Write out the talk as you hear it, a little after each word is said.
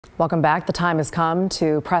Welcome back. The time has come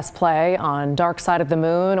to press play on Dark Side of the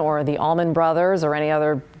Moon or the Allman Brothers or any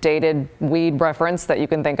other dated weed reference that you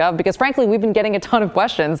can think of, because frankly, we've been getting a ton of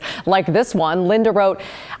questions like this one. Linda wrote,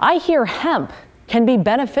 "I hear hemp can be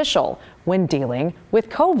beneficial when dealing with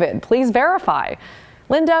COVID. Please verify."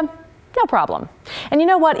 Linda, no problem. And you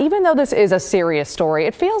know what? Even though this is a serious story,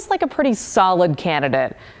 it feels like a pretty solid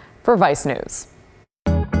candidate for Vice News.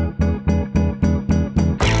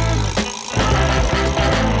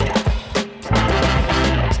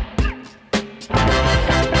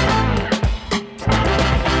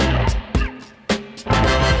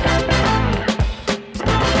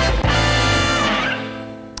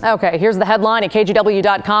 Okay, here's the headline at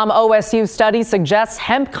KGW.com. OSU study suggests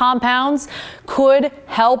hemp compounds could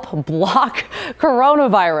help block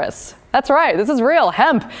coronavirus. That's right, this is real.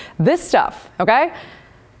 Hemp, this stuff, okay?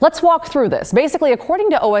 Let's walk through this. Basically, according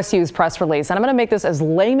to OSU's press release, and I'm going to make this as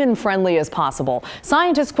layman-friendly as possible,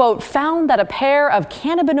 scientists, quote, found that a pair of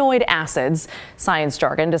cannabinoid acids, science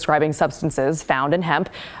jargon describing substances found in hemp,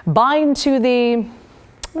 bind to the, I'm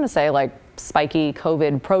going to say like spiky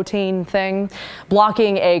COVID protein thing,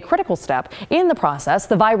 blocking a critical step in the process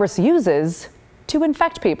the virus uses to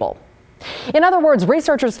infect people. In other words,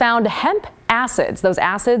 researchers found hemp acids, those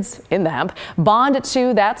acids in the hemp, bond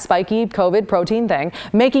to that spiky COVID protein thing,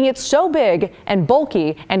 making it so big and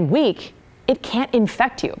bulky and weak, it can't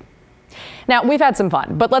infect you. Now, we've had some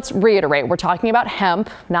fun, but let's reiterate. We're talking about hemp,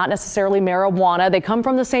 not necessarily marijuana. They come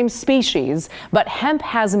from the same species, but hemp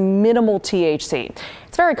has minimal THC.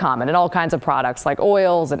 It's very common in all kinds of products like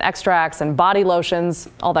oils and extracts and body lotions,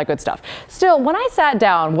 all that good stuff. Still, when I sat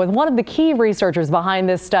down with one of the key researchers behind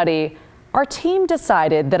this study, our team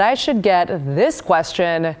decided that I should get this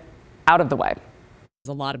question out of the way.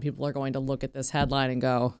 A lot of people are going to look at this headline and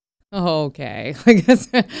go, okay, I guess,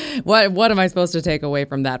 what am I supposed to take away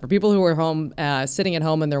from that? For people who are home, sitting at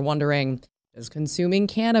home and they're wondering, does consuming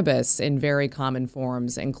cannabis in very common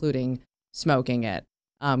forms, including smoking it,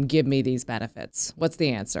 give me these benefits? What's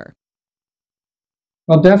the answer?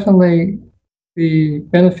 Well, definitely the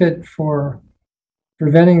benefit for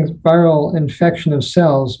preventing viral infection of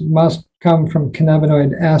cells must come from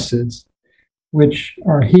cannabinoid acids, which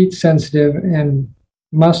are heat sensitive and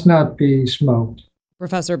must not be smoked.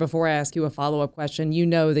 Professor, before I ask you a follow-up question, you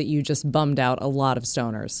know that you just bummed out a lot of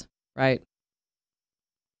stoners, right?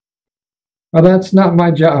 Well, that's not my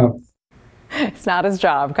job. It's not his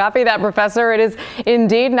job. Copy that, Professor. It is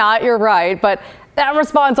indeed not. You're right. But that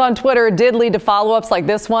response on Twitter did lead to follow-ups like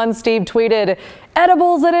this one. Steve tweeted,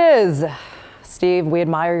 "Edibles it is." Steve, we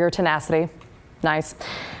admire your tenacity. Nice.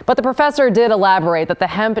 But the professor did elaborate that the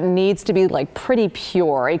hemp needs to be like pretty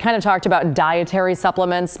pure. He kind of talked about dietary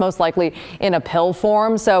supplements, most likely in a pill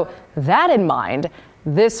form. So that in mind,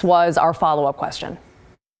 this was our follow-up question.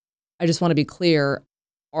 I just want to be clear.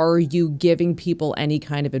 Are you giving people any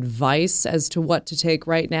kind of advice as to what to take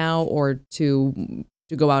right now or to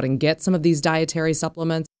go out and get some of these dietary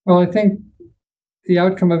supplements? Well, I think the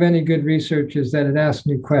outcome of any good research is that it asks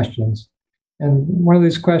new questions. And one of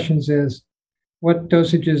these questions is, what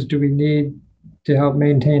dosages do we need to help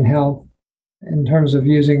maintain health in terms of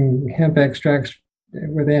using hemp extracts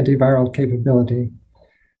with antiviral capability?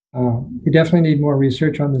 We definitely need more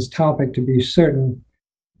research on this topic to be certain.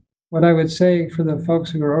 What I would say for the folks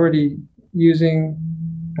who are already using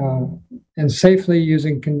and safely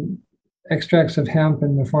using extracts of hemp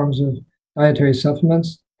in the forms of dietary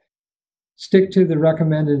supplements, stick to the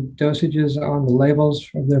recommended dosages on the labels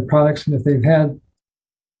of their products. And if they've had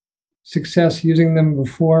success using them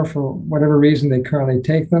before, for whatever reason they currently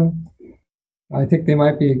take them, I think they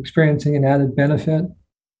might be experiencing an added benefit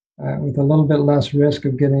with a little bit less risk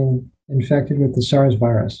of getting infected with the SARS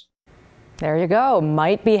virus. There you go.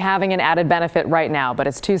 Might be having an added benefit right now, but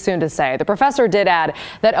it's too soon to say. The professor did add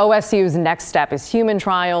that OSU's next step is human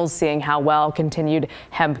trials, seeing how well continued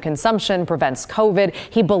hemp consumption prevents COVID.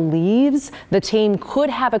 He believes the team could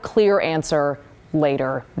have a clear answer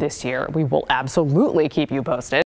later this year. We will absolutely keep you posted.